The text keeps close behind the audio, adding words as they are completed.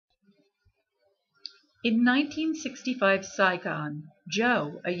In 1965 Saigon,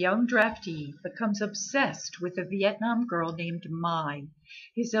 Joe, a young draftee, becomes obsessed with a Vietnam girl named Mai,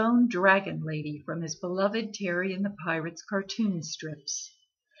 his own dragon lady from his beloved Terry and the Pirates cartoon strips.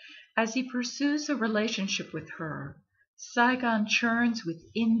 As he pursues a relationship with her, Saigon churns with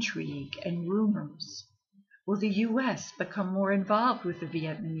intrigue and rumors. Will the U.S. become more involved with the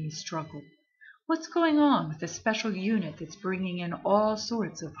Vietnamese struggle? What's going on with the special unit that's bringing in all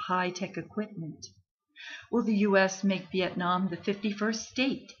sorts of high-tech equipment? Will the U.S. make Vietnam the 51st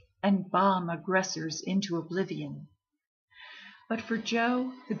state and bomb aggressors into oblivion? But for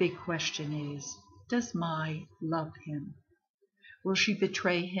Joe, the big question is, does Mai love him? Will she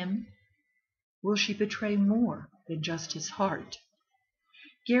betray him? Will she betray more than just his heart?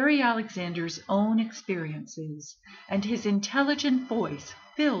 Gary Alexander's own experiences and his intelligent voice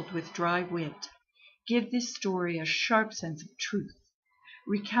filled with dry wit give this story a sharp sense of truth,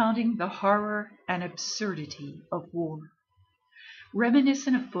 recounting the horror and absurdity of war.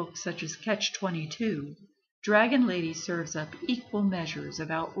 Reminiscent of books such as Catch-22, Dragon Lady serves up equal measures of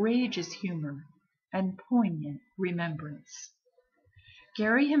outrageous humor and poignant remembrance.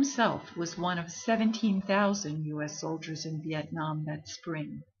 Gary himself was one of 17,000 U.S. soldiers in Vietnam that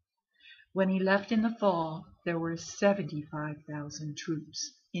spring. When he left in the fall, there were 75,000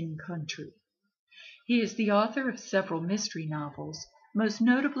 troops in country. He is the author of several mystery novels, most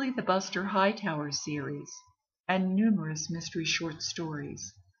notably the Buster Hightower series, and numerous mystery short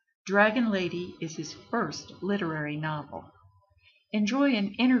stories. Dragon Lady is his first literary novel. Enjoy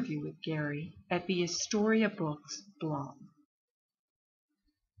an interview with Gary at the Astoria Books blog.